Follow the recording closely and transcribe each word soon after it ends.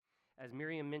As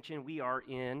Miriam mentioned, we are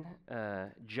in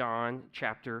John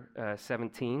chapter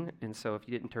 17, and so if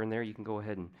you didn't turn there, you can go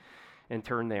ahead and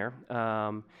turn there.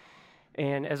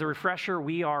 And as a refresher,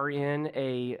 we are in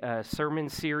a sermon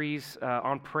series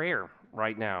on prayer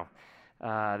right now.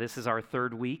 This is our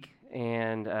third week,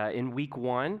 and in week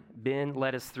one, Ben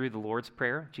led us through the Lord's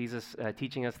Prayer, Jesus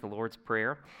teaching us the Lord's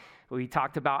Prayer. We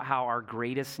talked about how our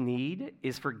greatest need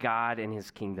is for God and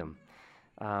His kingdom.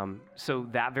 So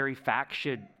that very fact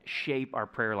should shape our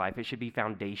prayer life. It should be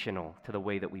foundational to the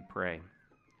way that we pray.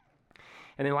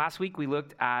 And then last week we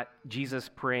looked at Jesus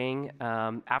praying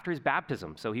after his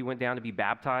baptism. So he went down to be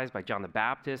baptized by John the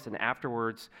Baptist, and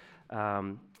afterwards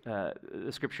the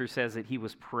scripture says that he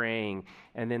was praying,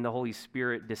 and then the Holy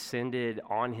Spirit descended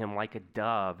on him like a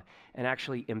dove and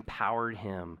actually empowered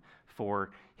him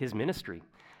for his ministry.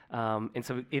 And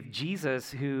so if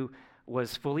Jesus, who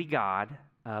was fully God,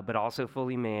 but also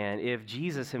fully man, if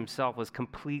Jesus himself was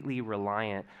completely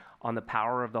reliant on the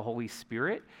power of the Holy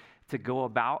Spirit to go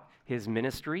about his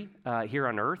ministry here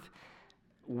on earth,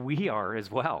 we are as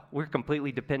well. We're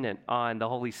completely dependent on the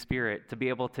Holy Spirit to be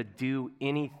able to do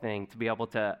anything, to be able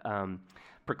to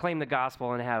proclaim the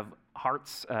gospel and have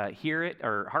hearts hear it,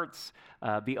 or hearts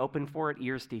be open for it,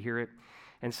 ears to hear it.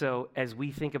 And so as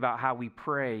we think about how we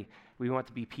pray, we want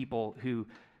to be people who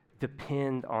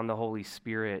depend on the Holy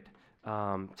Spirit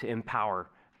to empower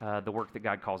the work that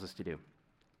God calls us to do.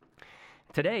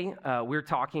 Today, we're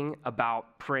talking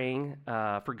about praying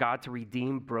for God to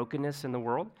redeem brokenness in the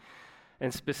world.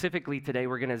 And specifically today,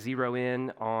 we're going to zero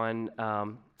in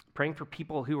on praying for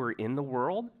people who are in the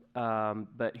world,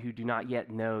 but who do not yet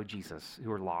know Jesus,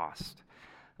 who are lost.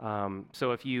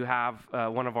 So if you have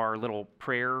one of our little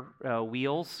prayer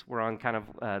wheels, we're on kind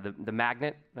of the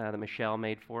magnet that Michelle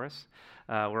made for us.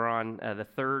 We're on the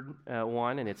third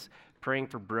one, and it's praying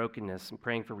for brokenness and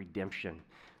praying for redemption.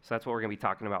 So that's what we're going to be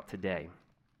talking about today.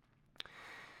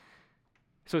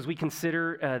 So as we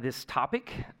consider this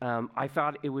topic, I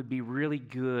thought it would be really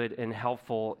good and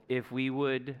helpful if we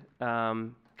would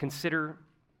consider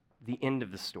the end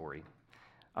of the story.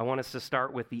 I want us to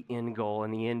start with the end goal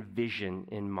and the end vision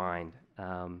in mind.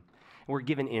 We're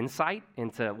given insight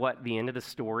into what the end of the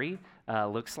story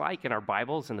looks like in our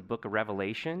Bibles in the book of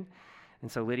Revelation.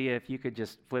 And so, Lydia, if you could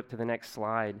just flip to the next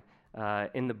slide.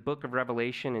 In the book of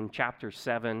Revelation, in chapter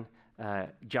 7,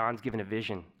 John's given a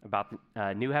vision about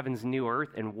the new heavens, new earth,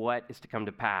 and what is to come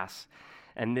to pass.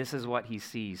 And this is what he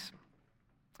sees.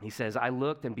 He says, "I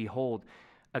looked, and behold,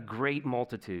 a great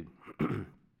multitude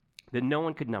that no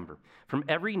one could number, from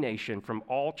every nation, from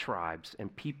all tribes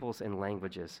and peoples and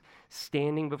languages,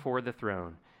 standing before the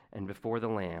throne and before the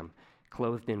Lamb,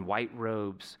 clothed in white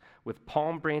robes, with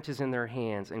palm branches in their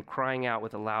hands, and crying out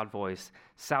with a loud voice,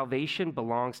 'Salvation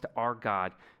belongs to our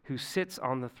God, who sits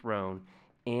on the throne,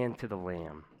 and to the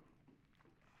Lamb.'"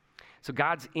 So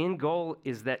God's end goal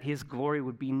is that his glory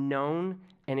would be known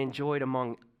and enjoyed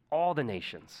among all the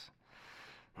nations.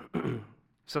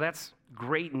 So that's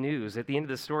great news. At the end of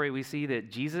the story, we see that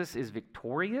Jesus is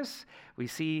victorious. We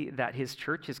see that his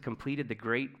church has completed the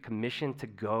Great Commission to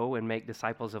go and make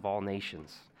disciples of all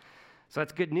nations. So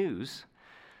that's good news.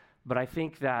 But I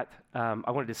think that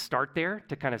I wanted to start there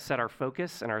to kind of set our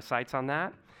focus and our sights on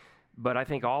that. But I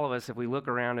think all of us, if we look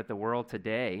around at the world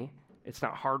today, it's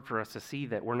not hard for us to see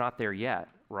that we're not there yet,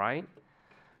 right?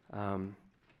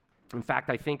 In fact,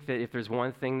 I think that if there's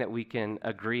one thing that we can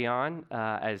agree on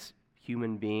as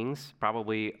human beings,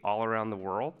 probably all around the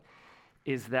world,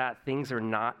 is that things are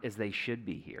not as they should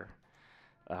be here.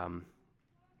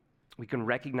 We can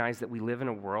recognize that we live in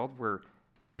a world where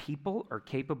people are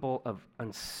capable of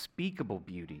unspeakable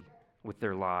beauty with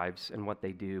their lives and what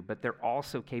they do, but they're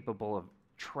also capable of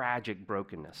tragic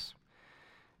brokenness.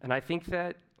 And I think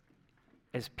that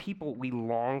as people, we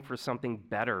long for something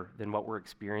better than what we're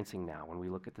experiencing now when we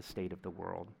look at the state of the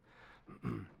world.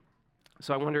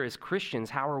 So I wonder, as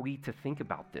Christians, how are we to think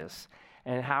about this?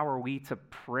 And how are we to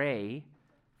pray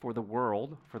for the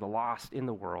world, for the lost in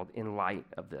the world, in light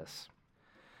of this?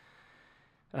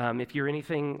 If you're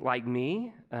anything like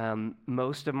me,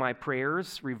 most of my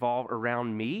prayers revolve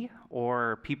around me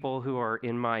or people who are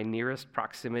in my nearest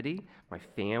proximity, my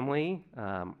family,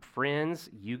 friends,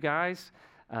 you guys.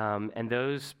 And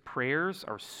those prayers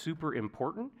are super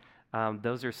important.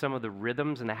 Those are some of the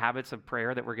rhythms and the habits of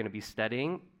prayer that we're going to be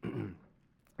studying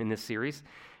in this series.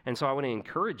 And so I want to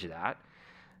encourage that.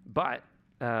 But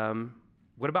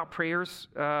what about prayers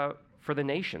for the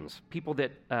nations, people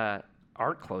that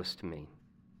aren't close to me?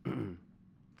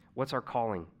 What's our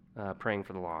calling praying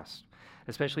for the lost,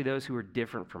 especially those who are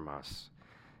different from us?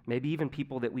 Maybe even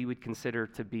people that we would consider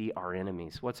to be our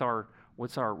enemies. What's our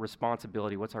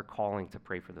responsibility? What's our calling to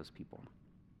pray for those people?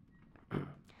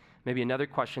 Maybe another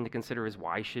question to consider is,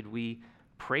 why should we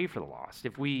pray for the lost?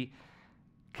 If we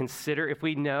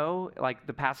know, like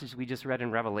the passage we just read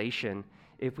in Revelation,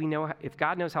 if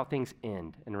God knows how things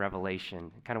end in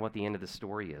Revelation, kind of what the end of the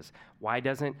story is, why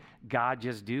doesn't God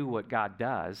just do what God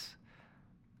does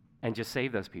and just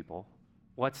save those people?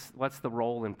 What's the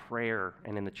role in prayer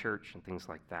and in the church and things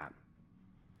like that?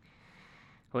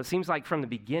 Well, it seems like from the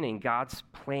beginning, God's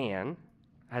plan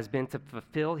has been to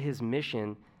fulfill his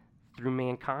mission through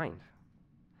mankind.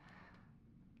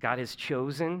 God has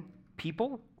chosen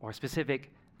people or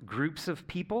specific groups of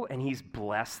people, and he's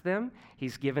blessed them.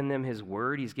 He's given them his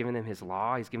word. He's given them his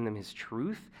law. He's given them his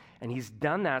truth. And he's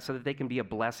done that so that they can be a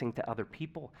blessing to other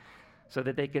people, so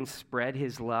that they can spread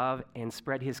his love and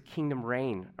spread his kingdom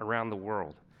reign around the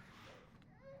world.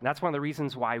 And that's one of the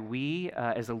reasons why we,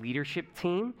 as a leadership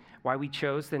team, why we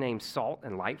chose the name Salt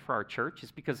and Light for our church,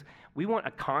 is because we want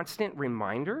a constant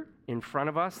reminder in front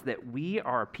of us that we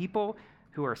are a people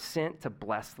who are sent to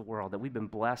bless the world, that we've been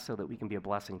blessed so that we can be a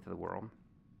blessing to the world.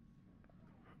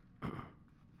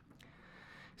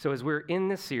 So as we're in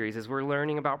this series, as we're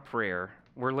learning about prayer,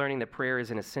 we're learning that prayer is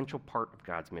an essential part of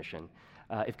God's mission.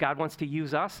 If God wants to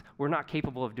use us, we're not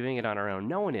capable of doing it on our own.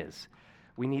 No one is.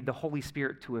 We need the Holy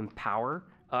Spirit to empower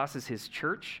us as his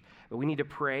church, but we need to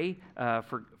pray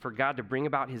for God to bring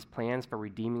about his plans for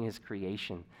redeeming his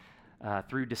creation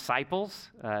through disciples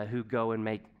who go and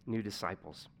make new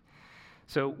disciples.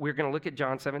 So we're going to look at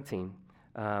John 17,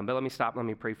 but let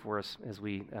me pray for us as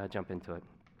we jump into it.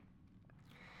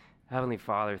 Heavenly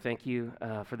Father, thank you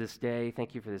for this day.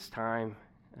 Thank you for this time.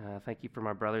 Thank you for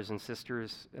my brothers and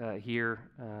sisters here,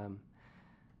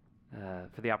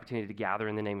 for the opportunity to gather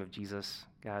in the name of Jesus.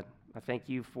 God, I thank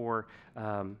you for,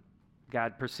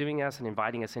 God, pursuing us and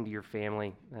inviting us into your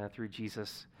family through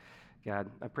Jesus. God,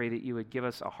 I pray that you would give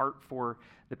us a heart for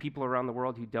the people around the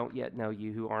world who don't yet know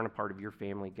you, who aren't a part of your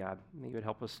family, God. That you would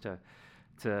help us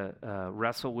to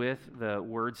wrestle with the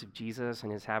words of Jesus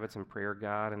and his habits in prayer,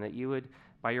 God, and that you would,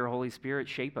 by your Holy Spirit,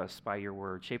 shape us by your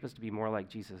word. Shape us to be more like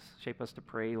Jesus. Shape us to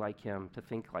pray like him, to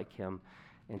think like him,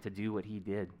 and to do what he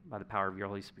did by the power of your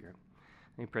Holy Spirit.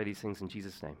 Let me pray these things in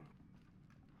Jesus' name.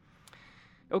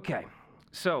 Okay,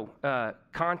 so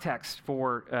context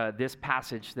for this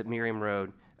passage that Miriam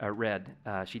read.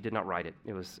 She did not write it.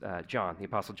 It was John, the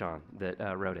Apostle John, that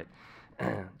wrote it.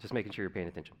 Just making sure you're paying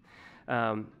attention.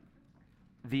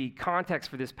 The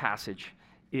context for this passage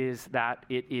is that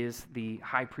it is the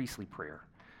high priestly prayer.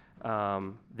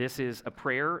 This is a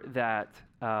prayer that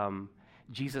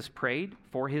Jesus prayed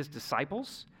for his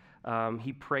disciples.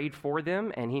 He prayed for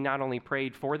them, and he not only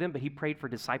prayed for them, but he prayed for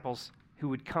disciples who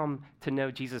would come to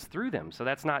know Jesus through them. So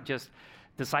that's not just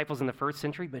disciples in the first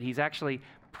century, but he's actually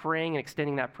praying and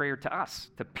extending that prayer to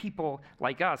us, to people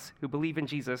like us who believe in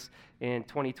Jesus in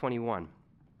 2021.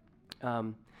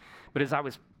 But as I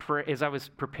was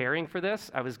preparing for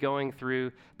this, I was going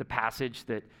through the passage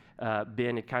that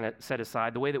Ben had kind of set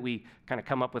aside. The way that we kind of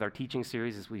come up with our teaching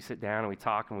series is we sit down and we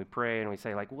talk and we pray and we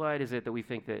say, like, what is it that we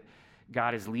think that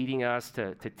God is leading us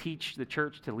to teach the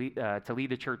church, to lead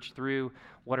the church through?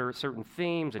 What are certain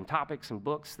themes and topics and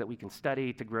books that we can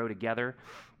study to grow together?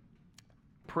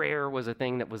 Prayer was a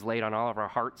thing that was laid on all of our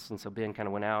hearts, and so Ben kind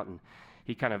of went out and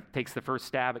he kind of takes the first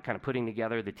stab at kind of putting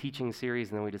together the teaching series,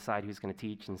 and then we decide who's going to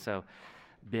teach. And so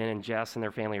Ben and Jess and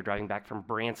their family are driving back from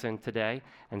Branson today,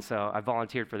 and so I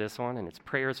volunteered for this one, and it's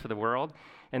Prayers for the World.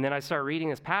 And then I start reading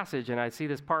this passage, and I see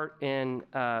this part in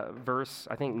verse,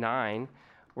 I think, 9,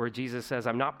 where Jesus says,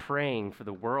 I'm not praying for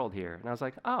the world here. And I was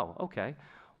like, oh, okay.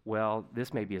 Well,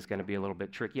 this maybe is going to be a little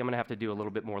bit tricky. I'm going to have to do a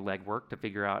little bit more legwork to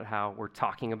figure out how we're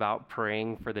talking about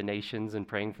praying for the nations and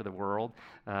praying for the world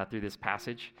through this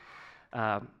passage.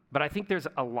 But I think there's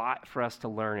a lot for us to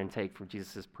learn and take from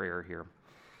Jesus' prayer here.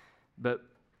 But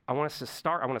I want to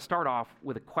start off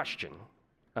with a question.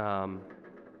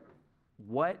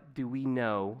 What do we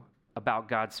know about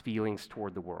God's feelings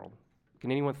toward the world?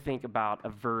 Can anyone think about a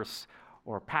verse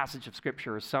or a passage of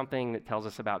Scripture or something that tells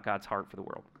us about God's heart for the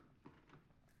world?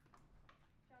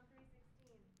 John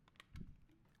 3:16.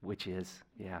 Which is,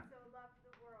 yeah. So loved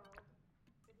the world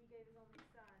that he gave his only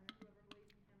son, that whoever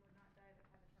believes in him would not die but have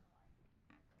eternal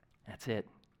life. That's it.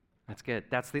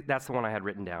 That's good. That's the one I had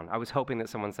written down. I was hoping that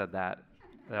someone said that.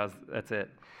 That's it.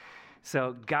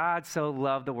 So God so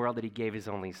loved the world that he gave his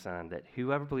only son, that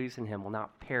whoever believes in him will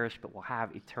not perish but will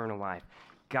have eternal life.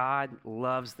 God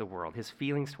loves the world. His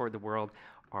feelings toward the world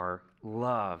are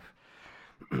love.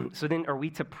 So then, are we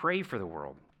to pray for the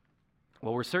world?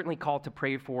 Well, we're certainly called to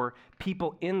pray for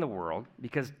people in the world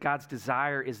because God's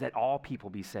desire is that all people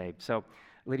be saved. So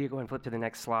Lydia, go ahead and flip to the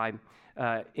next slide.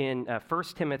 In 1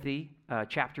 Timothy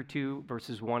chapter 2,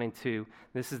 verses 1 and 2,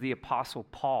 this is the Apostle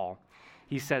Paul.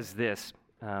 He says this.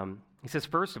 He says,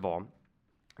 first of all,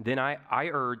 then I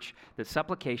urge that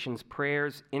supplications,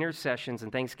 prayers, intercessions,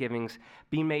 and thanksgivings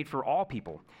be made for all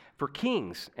people, for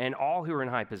kings and all who are in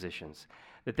high positions,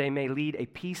 that they may lead a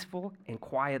peaceful and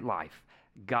quiet life,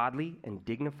 godly and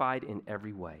dignified in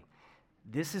every way.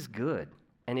 This is good,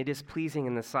 and it is pleasing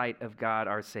in the sight of God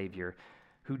our Savior,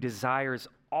 who desires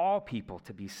all people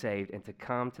to be saved and to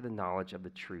come to the knowledge of the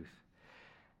truth.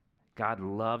 God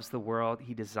loves the world.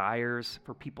 He desires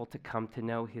for people to come to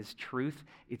know his truth.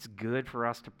 It's good for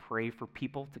us to pray for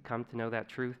people to come to know that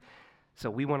truth. So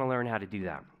we want to learn how to do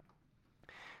that.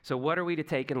 So what are we to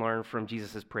take and learn from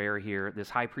Jesus' prayer here, this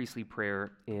high priestly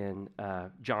prayer in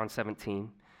John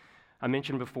 17? I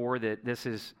mentioned before that this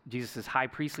is Jesus' high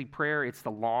priestly prayer. It's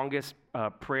the longest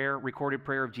recorded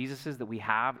prayer of Jesus's that we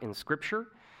have in Scripture.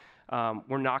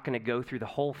 We're not going to go through the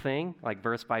whole thing, like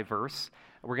verse by verse.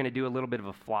 We're going to do a little bit of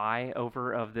a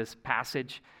flyover of this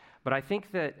passage. But I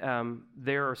think that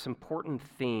there are some important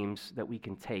themes that we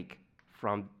can take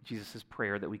from Jesus'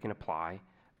 prayer that we can apply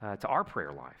to our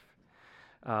prayer life.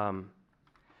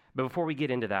 But before we get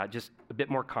into that, just a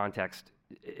bit more context.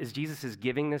 As Jesus is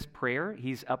giving this prayer,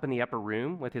 he's up in the upper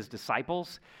room with his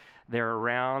disciples. They're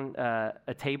around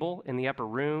a table in the upper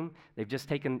room. They've just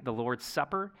taken the Lord's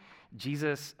Supper.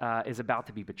 Jesus is about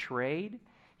to be betrayed.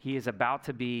 He is about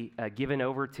to be given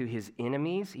over to his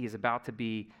enemies. He is about to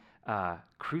be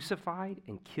crucified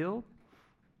and killed.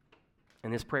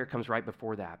 And this prayer comes right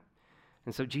before that.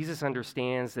 And so Jesus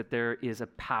understands that there is a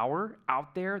power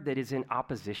out there that is in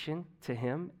opposition to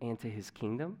him and to his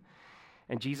kingdom.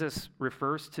 And Jesus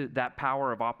refers to that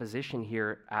power of opposition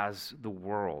here as the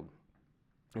world.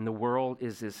 And the world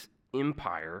is this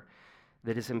empire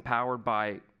that is empowered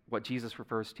by what Jesus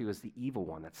refers to as the evil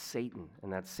one. That's Satan,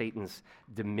 and that's Satan's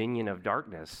dominion of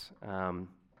darkness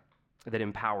that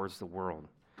empowers the world.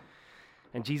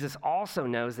 And Jesus also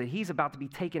knows that he's about to be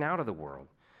taken out of the world,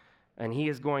 and he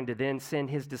is going to then send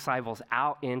his disciples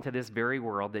out into this very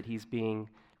world that he's being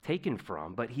taken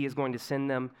from, but he is going to send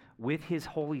them with his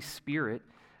Holy Spirit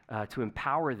to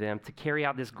empower them to carry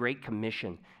out this great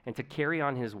commission and to carry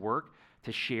on his work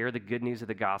to share the good news of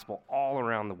the gospel all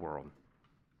around the world.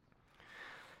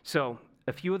 So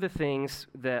a few of the things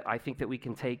that I think that we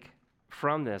can take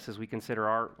from this as we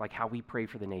consider how we pray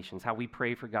for the nations, how we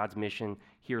pray for God's mission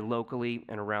here locally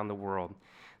and around the world.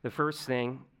 The first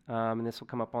thing, and this will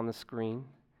come up on the screen.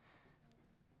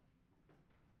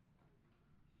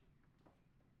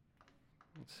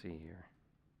 Let's see here.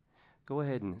 Go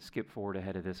ahead and skip forward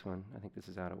ahead of this one. I think this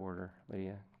is out of order.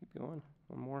 Lydia, keep going.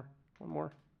 One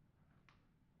more.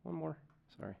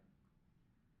 Sorry.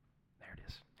 There it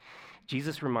is.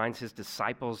 Jesus reminds his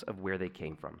disciples of where they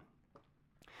came from.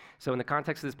 So in the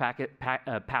context of this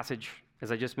passage,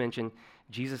 as I just mentioned,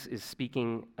 Jesus is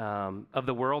speaking of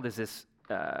the world as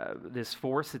this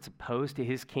force that's opposed to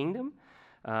his kingdom.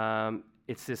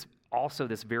 It's this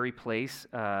very place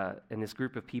and this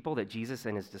group of people that Jesus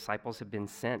and his disciples have been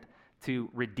sent to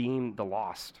redeem the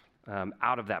lost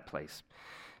out of that place.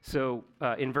 So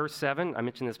in verse 7, I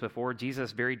mentioned this before,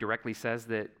 Jesus very directly says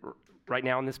that right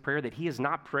now in this prayer that he is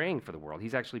not praying for the world.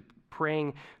 He's actually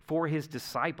praying for his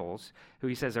disciples, who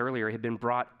he says earlier had been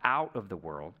brought out of the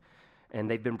world. And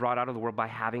they've been brought out of the world by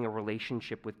having a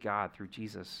relationship with God through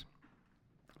Jesus.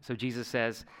 So Jesus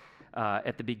says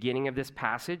at the beginning of this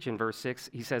passage in verse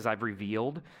 6, he says, I've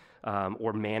revealed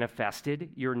or manifested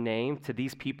your name to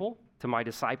these people, to my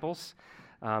disciples.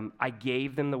 I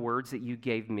gave them the words that you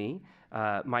gave me.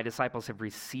 My disciples have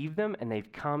received them, and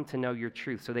they've come to know your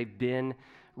truth. So they've been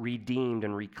redeemed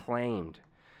and reclaimed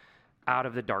out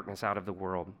of the darkness, out of the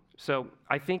world. So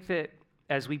I think that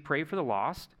as we pray for the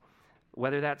lost,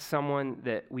 whether that's someone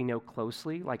that we know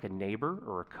closely, like a neighbor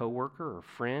or a coworker or a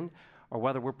friend, or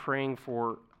whether we're praying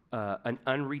for an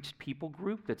unreached people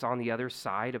group that's on the other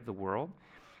side of the world,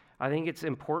 I think it's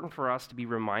important for us to be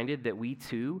reminded that we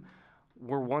too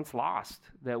were once lost,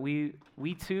 that we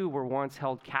too were once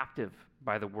held captive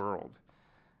by the world.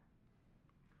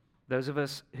 Those of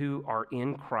us who are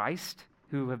in Christ,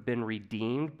 who have been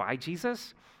redeemed by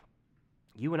Jesus,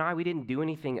 you and I, we didn't do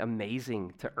anything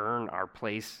amazing to earn our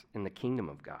place in the kingdom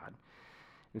of God.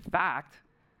 In fact,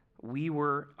 we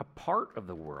were a part of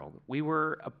the world. We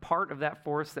were a part of that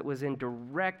force that was in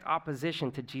direct opposition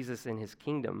to Jesus and his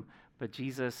kingdom, but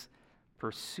Jesus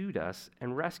pursued us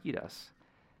and rescued us.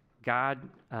 God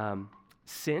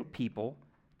sent people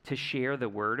to share the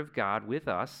word of God with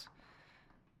us,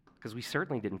 because we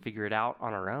certainly didn't figure it out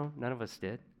on our own. None of us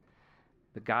did.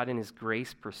 But God in his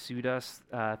grace pursued us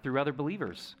through other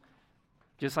believers,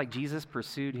 Just like Jesus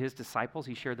pursued his disciples,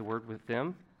 he shared the word with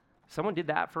them. Someone did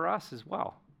that for us as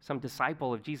well. Some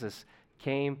disciple of Jesus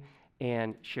came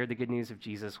and shared the good news of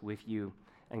Jesus with you,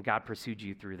 and God pursued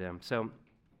you through them. So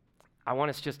I want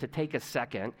us just to take a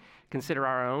second, consider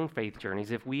our own faith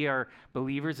journeys. If we are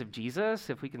believers of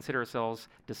Jesus, if we consider ourselves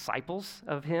disciples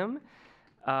of him,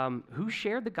 who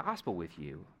shared the gospel with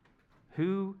you?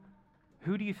 Who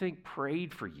do you think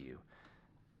prayed for you?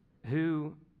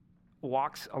 Who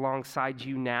walks alongside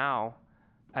you now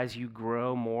as you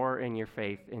grow more in your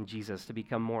faith in Jesus to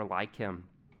become more like him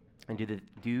and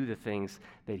do the things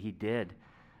that he did?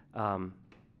 Man,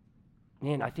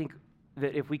 I think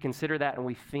that if we consider that and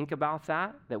we think about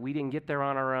that we didn't get there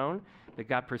on our own, that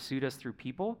God pursued us through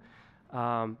people,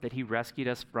 that he rescued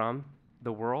us from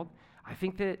the world, I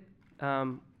think that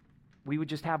we would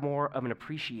just have more of an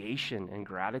appreciation and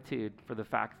gratitude for the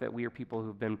fact that we are people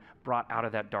who've been brought out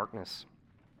of that darkness.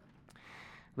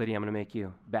 Lydia, I'm going to make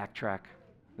you backtrack.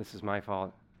 This is my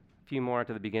fault. A few more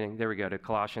to the beginning. There we go, to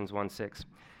Colossians 1:6.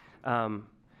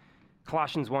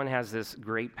 Colossians 1 has this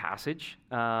great passage.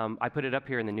 I put it up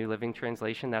here in the New Living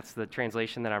Translation. That's the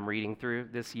translation that I'm reading through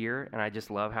this year, and I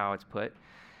just love how it's put.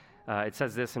 It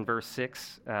says this in verse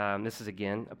 6. This is,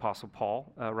 again, Apostle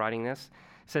Paul writing this.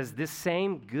 It says, "This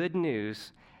same good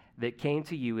news that came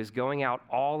to you is going out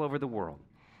all over the world.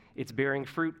 It's bearing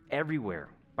fruit everywhere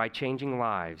by changing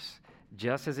lives,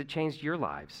 just as it changed your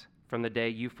lives from the day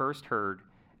you first heard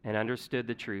and understood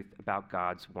the truth about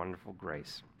God's wonderful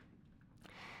grace."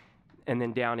 And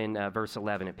then down in verse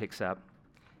 11, it picks up,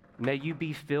 "May you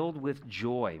be filled with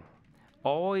joy,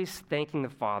 always thanking the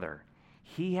Father.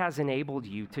 He has enabled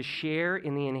you to share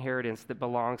in the inheritance that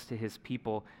belongs to his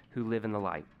people who live in the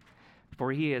light.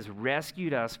 For he has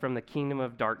rescued us from the kingdom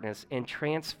of darkness and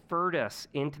transferred us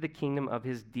into the kingdom of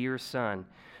his dear Son,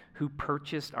 who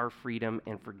purchased our freedom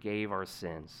and forgave our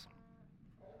sins."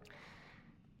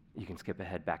 You can skip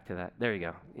ahead back to that. There you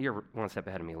go. You're one step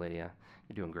ahead of me, Lydia.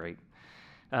 You're doing great.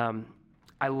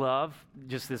 I love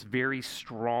just this very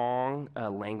strong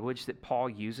language that Paul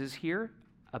uses here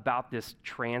about this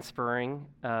transferring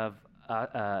of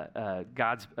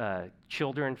God's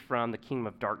children from the kingdom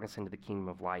of darkness into the kingdom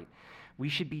of light. We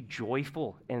should be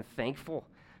joyful and thankful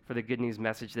for the good news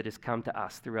message that has come to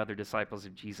us through other disciples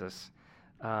of Jesus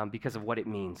because of what it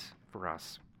means for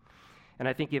us. And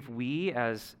I think if we,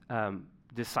 as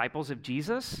disciples of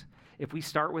Jesus, if we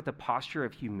start with a posture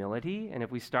of humility and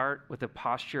if we start with a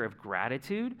posture of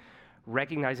gratitude,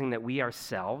 recognizing that we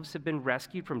ourselves have been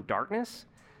rescued from darkness,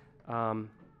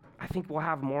 I think we'll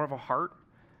have more of a heart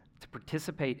to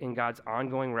participate in God's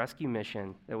ongoing rescue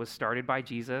mission that was started by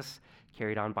Jesus,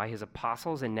 carried on by his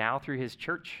apostles, and now through his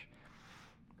church.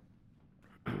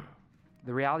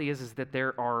 The reality is that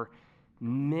there are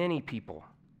many people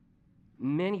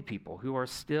who are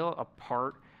still a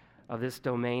part of this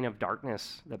domain of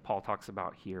darkness that Paul talks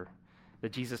about here,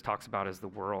 that Jesus talks about as the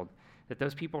world, that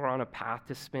those people are on a path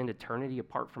to spend eternity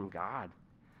apart from God.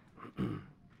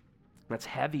 That's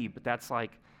heavy, but that's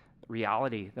like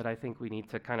reality that I think we need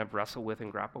to kind of wrestle with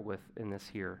and grapple with in this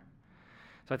here.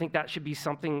 So I think that should be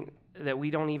something that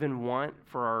we don't even want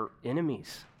for our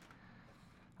enemies.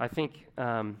 I think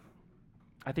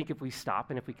if we stop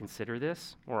and if we consider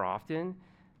this more often,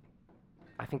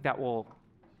 I think that will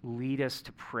lead us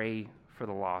to pray for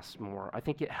the lost more. I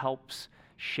think it helps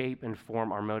shape and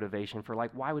form our motivation for, like,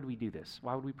 why would we do this?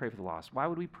 Why would we pray for the lost? Why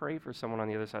would we pray for someone on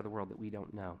the other side of the world that we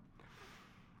don't know?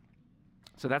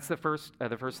 So that's the first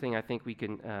thing I think we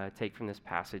can take from this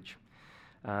passage.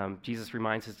 Jesus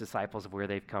reminds his disciples of where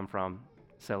they've come from.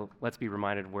 So let's be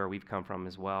reminded of where we've come from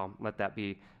as well. Let that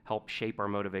help shape our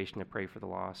motivation to pray for the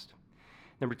lost.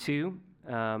 Number 2,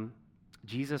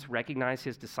 Jesus recognized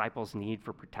his disciples' need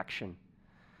for protection.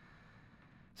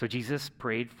 So Jesus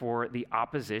prayed for the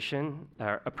opposition,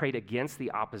 prayed against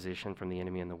the opposition from the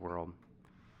enemy in the world.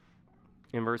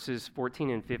 In verses 14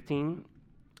 and 15,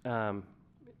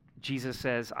 Jesus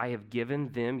says, "I have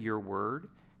given them your word,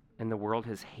 and the world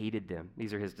has hated them."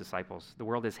 These are his disciples. "The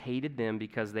world has hated them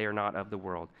because they are not of the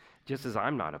world, just as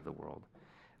I'm not of the world.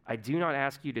 I do not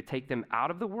ask you to take them out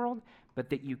of the world, but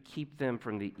that you keep them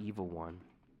from the evil one."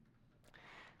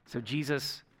 So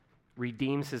Jesus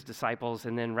redeems his disciples,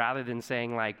 and then rather than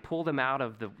saying, like, pull them out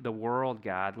of the world,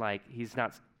 God, like, Jesus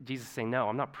is saying, no,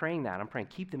 I'm not praying that. I'm praying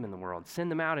keep them in the world,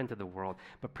 send them out into the world,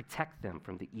 but protect them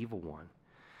from the evil one.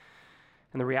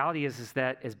 And the reality is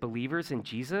that as believers in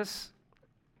Jesus,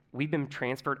 we've been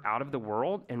transferred out of the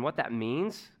world, and what that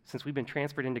means, since we've been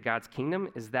transferred into God's kingdom,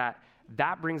 is that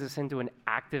brings us into an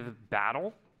active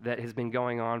battle that has been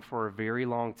going on for a very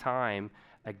long time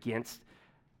against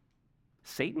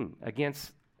Satan,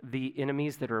 against the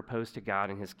enemies that are opposed to God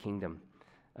and his kingdom.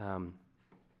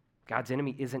 God's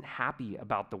enemy isn't happy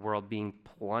about the world being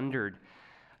plundered,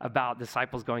 about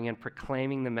disciples going in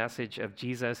proclaiming the message of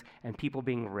Jesus and people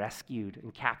being rescued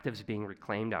and captives being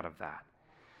reclaimed out of that.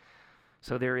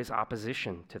 So there is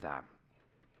opposition to that.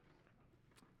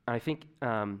 I think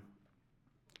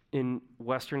in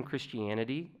Western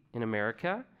Christianity in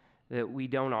America, that we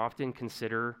don't often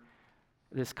consider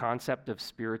this concept of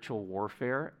spiritual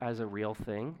warfare as a real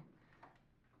thing.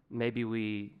 Maybe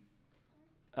we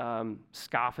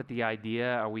scoff at the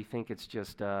idea, or we think it's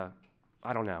just, I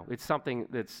don't know, it's something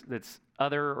that's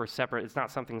other or separate. It's not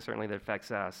something certainly that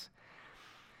affects us.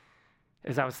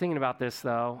 As I was thinking about this,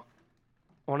 though,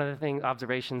 one of the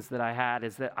observations that I had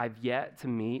is that I've yet to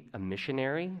meet a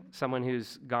missionary, someone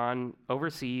who's gone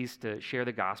overseas to share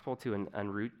the gospel to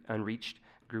an unreached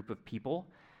group of people,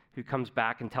 who comes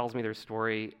back and tells me their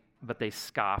story, but they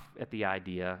scoff at the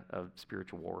idea of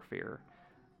spiritual warfare.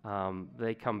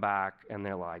 They come back and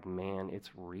they're like, man, it's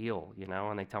real,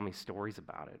 and they tell me stories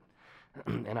about it.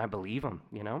 And I believe them,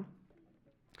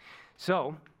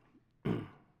 So,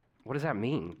 what does that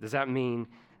mean? Does that mean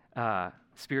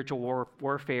spiritual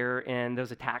warfare and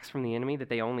those attacks from the enemy, that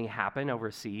they only happen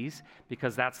overseas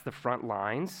because that's the front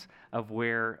lines of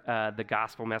where the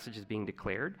gospel message is being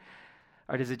declared?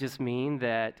 Or does it just mean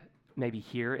that maybe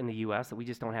here in the U.S. that we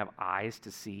just don't have eyes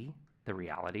to see the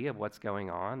reality of what's going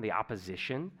on, the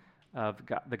opposition of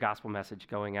the gospel message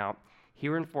going out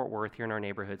here in Fort Worth, here in our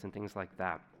neighborhoods and things like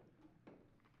that?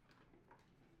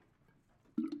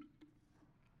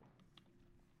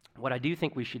 What I do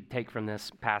think we should take from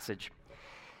this passage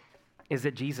is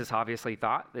that Jesus obviously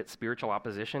thought that spiritual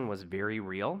opposition was very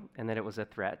real and that it was a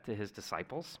threat to his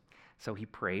disciples. So he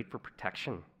prayed for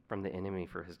protection from the enemy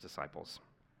for his disciples.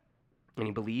 And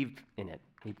he believed in it.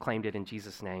 He claimed it in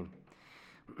Jesus' name.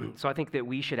 So I think that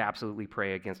we should absolutely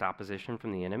pray against opposition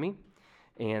from the enemy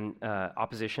and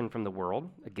opposition from the world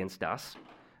against us,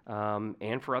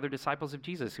 and for other disciples of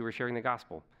Jesus who are sharing the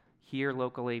gospel here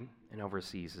locally and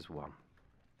overseas as well.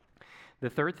 The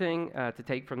third thing to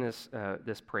take from this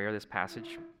prayer, this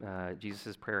passage,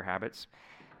 Jesus' prayer habits,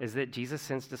 is that Jesus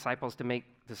sends disciples to make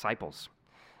disciples.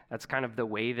 That's kind of the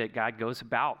way that God goes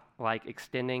about, like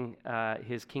extending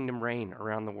his kingdom reign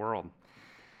around the world.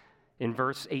 In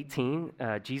verse 18,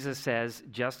 Jesus says,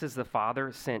 just as the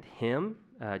Father sent him,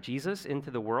 Jesus, into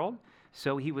the world,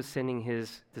 so he was sending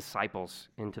his disciples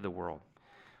into the world.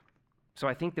 So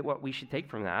I think that what we should take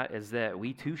from that is that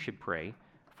we too should pray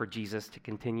for Jesus to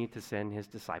continue to send his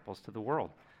disciples to the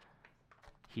world,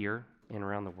 here and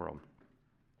around the world.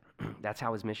 That's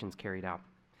how his mission's carried out.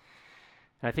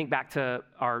 And I think back to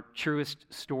our Truest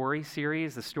Story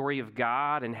series, the story of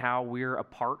God and how we're a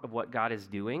part of what God is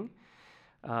doing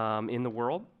in the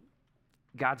world.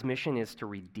 God's mission is to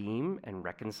redeem and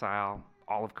reconcile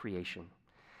all of creation.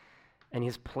 And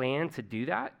his plan to do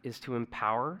that is to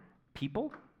empower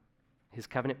people, his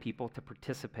covenant people, to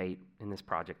participate in this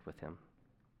project with him.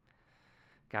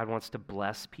 God wants to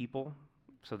bless people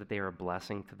so that they are a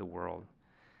blessing to the world.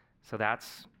 So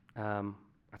that's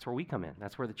where we come in.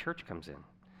 That's where the church comes in.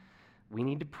 We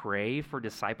need to pray for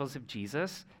disciples of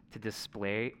Jesus to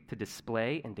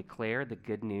display and declare the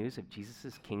good news of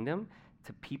Jesus' kingdom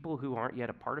to people who aren't yet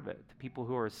a part of it, to people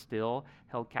who are still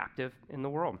held captive in the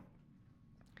world.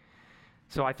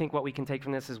 So I think what we can take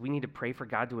from this is we need to pray for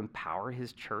God to empower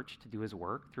his church to do his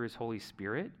work through his Holy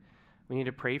Spirit. We need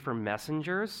to pray for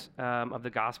messengers of the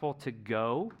gospel to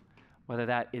go, whether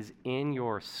that is in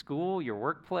your school, your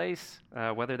workplace,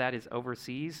 whether that is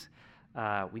overseas.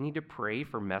 We need to pray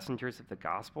for messengers of the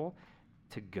gospel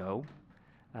to go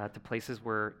to places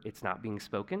where it's not being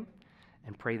spoken,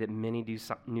 and pray that many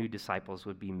new disciples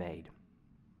would be made.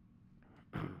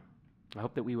 I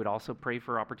hope that we would also pray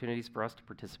for opportunities for us to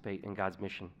participate in God's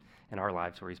mission in our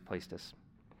lives where he's placed us.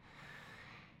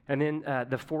 And then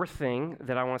the fourth thing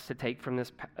that I want us to take from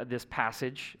this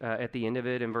passage at the end of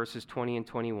it in verses 20 and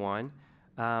 21,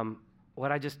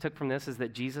 what I just took from this is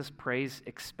that Jesus prays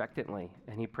expectantly,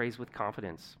 and he prays with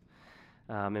confidence.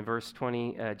 In verse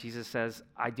 20, Jesus says,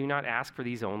 I do not ask for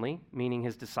these only, meaning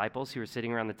his disciples who are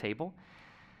sitting around the table.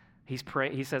 He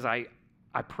says, I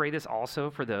pray this also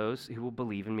for those who will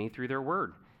believe in me through their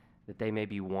word, that they may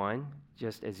be one,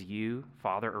 just as you,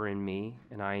 Father, are in me,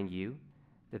 and I in you,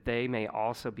 that they may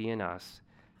also be in us,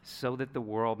 so that the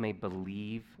world may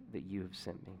believe that you have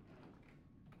sent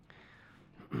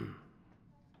me.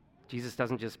 Jesus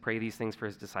doesn't just pray these things for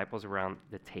his disciples around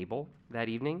the table that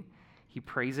evening. He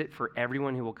prays it for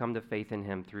everyone who will come to faith in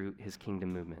him through his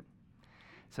kingdom movement.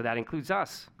 So that includes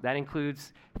us. That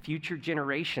includes future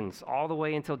generations all the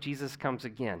way until Jesus comes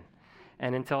again.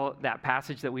 And until that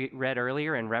passage that we read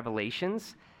earlier in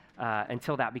Revelations,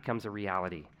 until that becomes a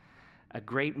reality. A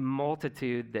great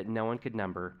multitude that no one could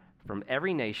number, from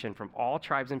every nation, from all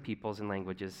tribes and peoples and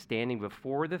languages, standing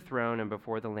before the throne and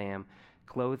before the Lamb,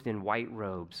 clothed in white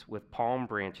robes, with palm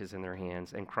branches in their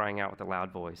hands, and crying out with a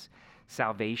loud voice,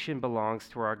 "Salvation belongs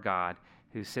to our God,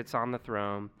 who sits on the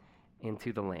throne, and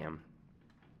to the Lamb."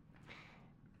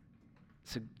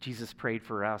 So Jesus prayed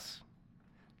for us.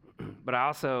 But I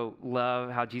also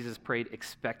love how Jesus prayed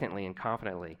expectantly and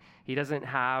confidently. He doesn't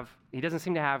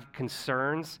seem to have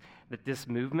concerns that this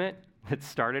movement that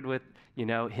started with,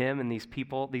 him and these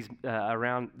people,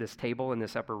 around this table in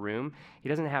this upper room, he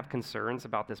doesn't have concerns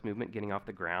about this movement getting off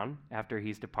the ground after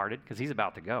he's departed, because he's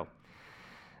about to go.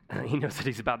 He knows that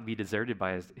he's about to be deserted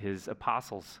by his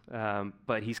apostles,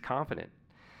 but he's confident.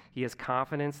 He has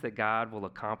confidence that God will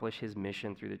accomplish his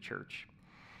mission through the church.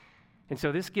 And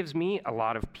so this gives me a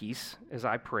lot of peace as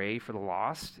I pray for the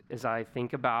lost, as I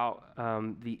think about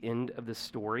the end of the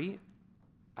story.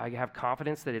 I have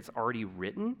confidence that it's already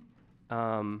written,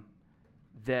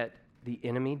 that the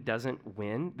enemy doesn't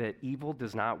win, that evil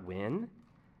does not win,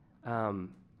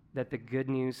 that the good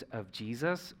news of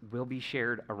Jesus will be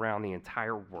shared around the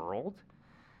entire world,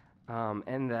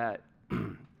 and that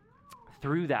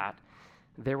through that,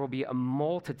 there will be a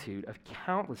multitude of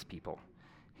countless people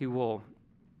who will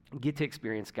get to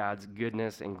experience God's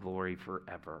goodness and glory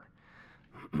forever.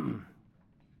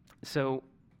 So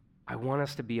I want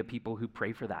us to be a people who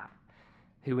pray for that,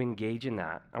 who engage in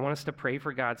that. I want us to pray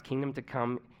for God's kingdom to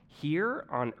come here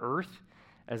on earth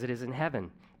as it is in heaven,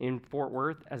 in Fort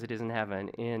Worth as it is in heaven,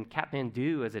 in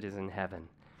Kathmandu as it is in heaven.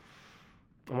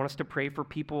 I want us to pray for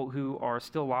people who are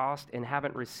still lost and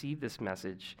haven't received this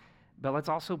message. But let's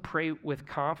also pray with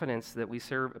confidence that we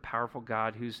serve a powerful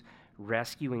God who's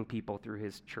rescuing people through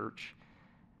his church.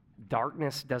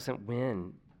 Darkness doesn't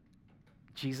win.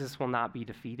 Jesus will not be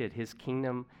defeated. His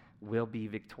kingdom will be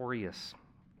victorious.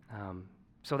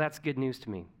 So that's good news to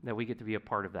me, that we get to be a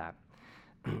part of that.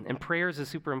 And prayer is a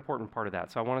super important part of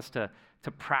that. So I want us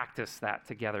to practice that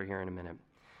together here in a minute.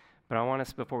 But I want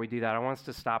us, before we do that, I want us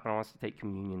to stop and I want us to take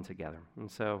communion together.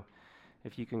 And so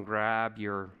if you can grab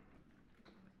your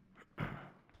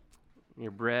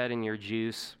bread and your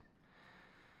juice.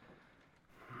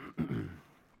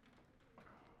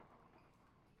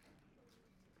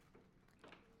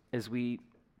 As we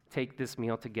take this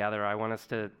meal together, I want us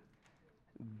to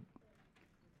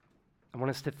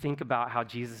think about how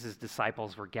Jesus'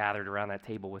 disciples were gathered around that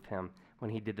table with him when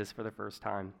he did this for the first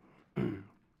time.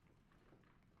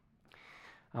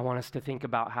 I want us to think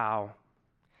about how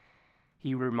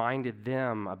he reminded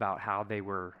them about how they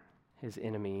were his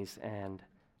enemies and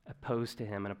opposed to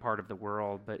him and a part of the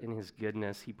world, but in his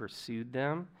goodness, he pursued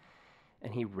them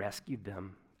and he rescued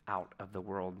them out of the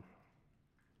world.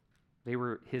 They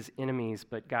were his enemies,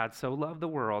 but God so loved the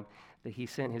world that he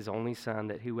sent his only son,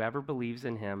 that whoever believes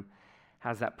in him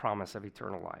has that promise of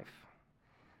eternal life.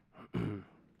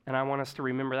 And I want us to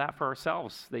remember that for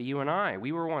ourselves, that you and I,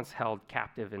 we were once held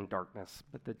captive in darkness,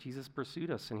 but that Jesus pursued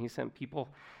us and he sent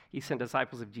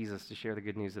disciples of Jesus to share the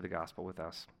good news of the gospel with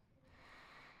us.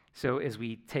 So as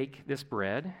we take this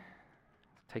bread,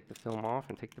 take the film off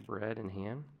and take the bread in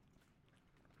hand,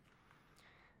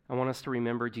 I want us to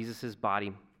remember Jesus'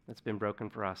 body that's been broken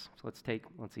for us. So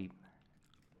let's eat.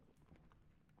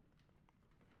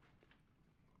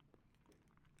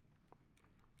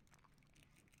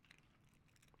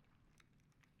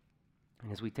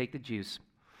 And as we take the juice,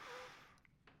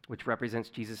 which represents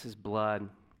Jesus' blood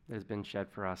that has been shed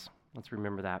for us, let's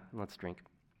remember that and let's drink.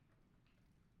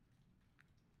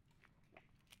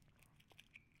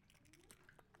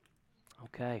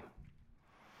 Okay.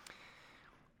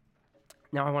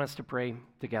 Now I want us to pray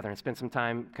together and spend some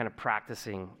time kind of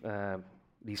practicing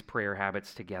these prayer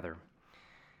habits together.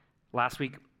 Last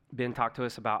week, Ben talked to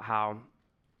us about how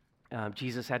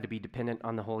Jesus had to be dependent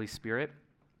on the Holy Spirit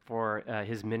for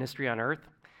his ministry on earth.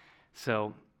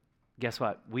 So guess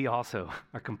what? We also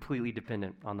are completely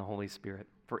dependent on the Holy Spirit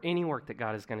for any work that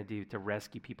God is going to do to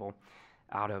rescue people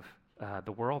out of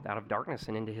the world, out of darkness,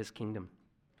 and into his kingdom.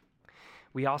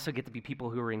 We also get to be people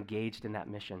who are engaged in that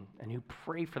mission and who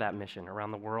pray for that mission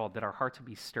around the world, that our hearts would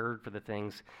be stirred for the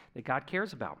things that God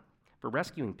cares about, for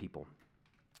rescuing people.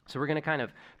 So we're going to kind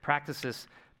of practice this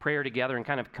prayer together and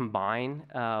kind of combine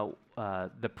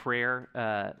the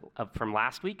prayer from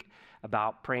last week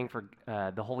about praying for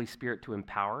the Holy Spirit to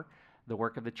empower the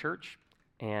work of the church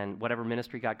and whatever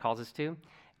ministry God calls us to,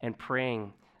 and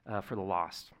praying for the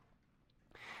lost.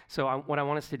 So what I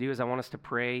want us to do is I want us to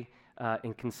pray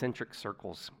in concentric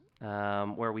circles,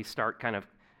 where we start kind of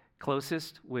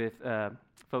closest with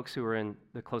folks who are in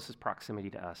the closest proximity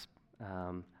to us,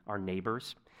 our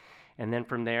neighbors. And then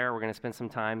from there, we're going to spend some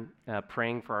time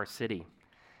praying for our city.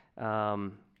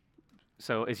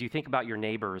 So as you think about your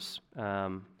neighbors,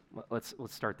 let's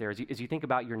start there. As you think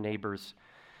about your neighbors,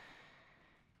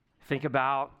 think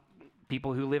about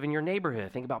people who live in your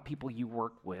neighborhood. Think about people you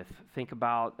work with. Think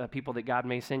about people that God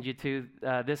may send you to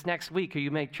this next week who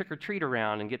you may trick or treat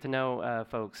around and get to know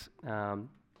folks.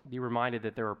 Be reminded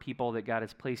that there are people that God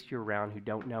has placed you around who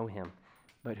don't know him,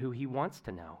 but who he wants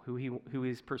to know, who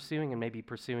is pursuing and may be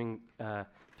pursuing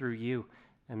through you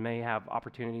and may have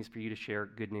opportunities for you to share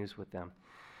good news with them.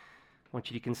 I want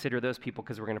you to consider those people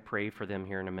because we're going to pray for them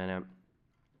here in a minute.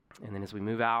 And then as we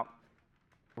move out,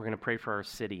 we're going to pray for our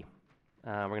city.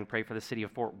 We're going to pray for the city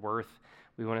of Fort Worth.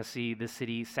 We want to see this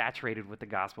city saturated with the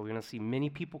gospel. We want to see many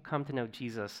people come to know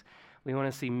Jesus. We want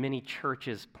to see many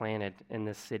churches planted in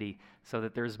this city so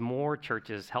that there's more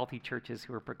churches, healthy churches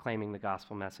who are proclaiming the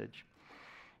gospel message.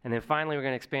 And then finally, we're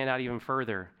going to expand out even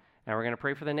further, and we're going to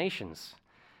pray for the nations.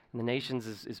 And the nations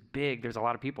is big. There's a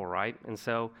lot of people, right? And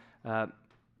so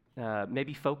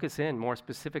maybe focus in more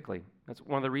specifically. That's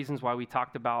one of the reasons why we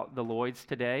talked about the Lloyds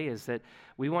today is that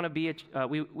we want to be,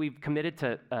 we've committed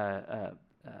to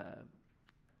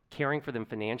caring for them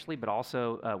financially, but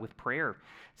also with prayer.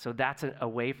 So that's a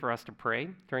way for us to pray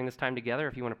during this time together.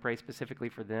 If you want to pray specifically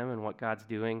for them and what God's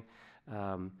doing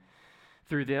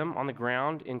through them on the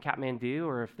ground in Kathmandu,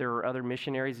 or if there are other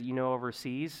missionaries that you know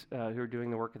overseas who are doing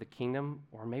the work of the kingdom,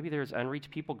 or maybe there's unreached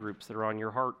people groups that are on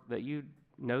your heart that you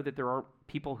know that there aren't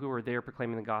people who are there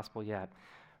proclaiming the gospel yet.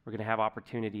 We're going to have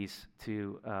opportunities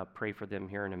to pray for them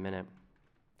here in a minute.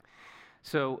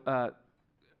 So,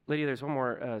 Lydia, there's one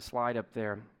more slide up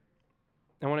there.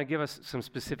 I want to give us some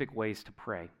specific ways to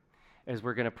pray as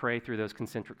we're going to pray through those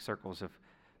concentric circles of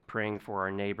praying for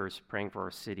our neighbors, praying for our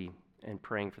city, and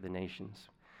praying for the nations.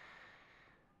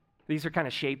 These are kind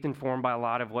of shaped and formed by a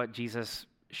lot of what Jesus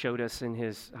showed us in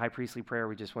his high priestly prayer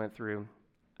we just went through.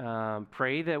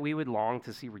 Pray that we would long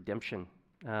to see redemption,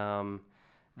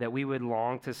 that we would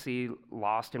long to see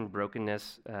lost and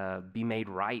brokenness be made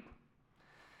right.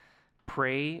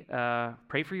 Pray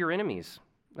for your enemies.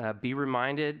 Be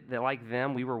reminded that like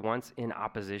them, we were once in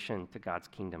opposition to God's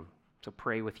kingdom. So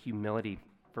pray with humility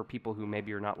for people who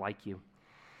maybe are not like you.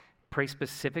 Pray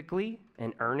specifically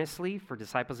and earnestly for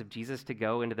disciples of Jesus to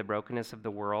go into the brokenness of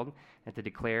the world and to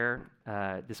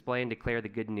display and declare the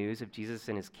good news of Jesus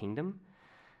and his kingdom.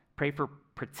 Pray for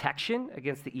protection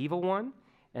against the evil one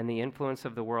and the influence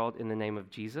of the world in the name of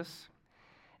Jesus.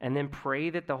 And then pray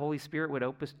that the Holy Spirit would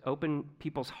open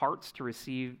people's hearts to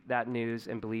receive that news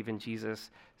and believe in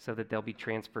Jesus so that they'll be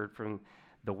transferred from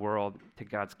the world to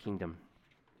God's kingdom.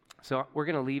 So we're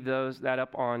going to leave that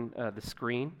up on the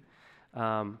screen.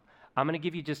 I'm going to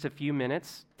give you just a few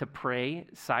minutes to pray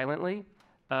silently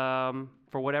for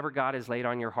whatever God has laid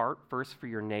on your heart, first for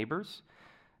your neighbors,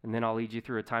 and then I'll lead you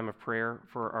through a time of prayer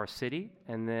for our city,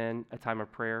 and then a time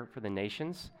of prayer for the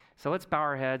nations. So let's bow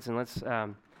our heads and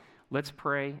let's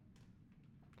pray.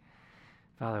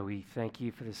 Father, we thank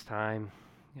you for this time.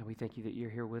 We thank you that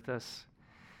you're here with us.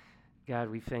 God,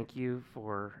 we thank you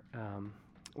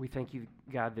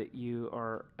God, that you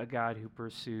are a God who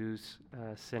pursues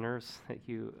sinners, that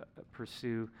you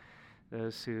pursue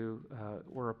those who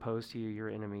were opposed to you, your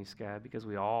enemies, God, because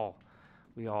we all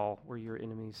were your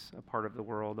enemies, a part of the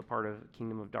world, a part of the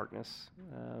kingdom of darkness.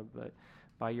 But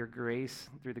by your grace,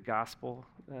 through the gospel,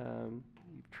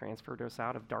 you've transferred us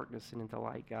out of darkness and into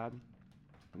light, God.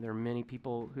 And there are many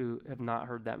people who have not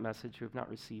heard that message, who have not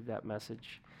received that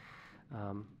message.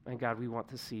 And God, we want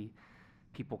to see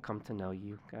people come to know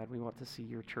you. God, we want to see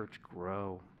your church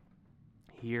grow.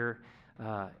 Here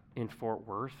in Fort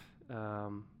Worth,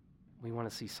 we want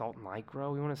to see Salt and Light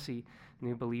grow. We want to see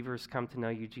new believers come to know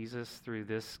you, Jesus, through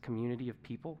this community of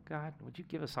people. God, would you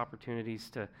give us opportunities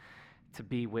to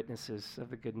be witnesses of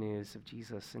the good news of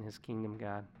Jesus and his kingdom,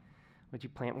 God? Would you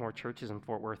plant more churches in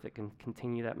Fort Worth that can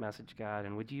continue that message, God?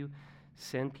 And would you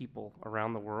send people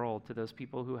around the world to those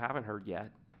people who haven't heard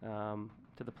yet,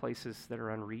 to the places that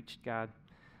are unreached, God?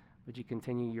 Would you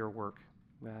continue your work,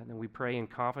 God? And we pray in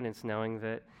confidence knowing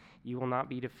that you will not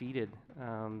be defeated,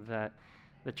 that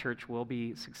the church will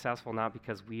be successful, not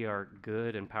because we are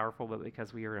good and powerful, but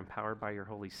because we are empowered by your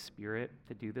Holy Spirit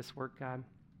to do this work, God.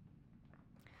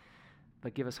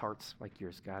 But give us hearts like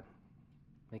yours, God.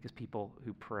 Make us people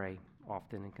who pray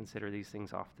often and consider these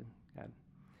things often, God.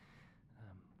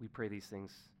 We pray these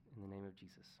things in the name of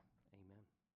Jesus.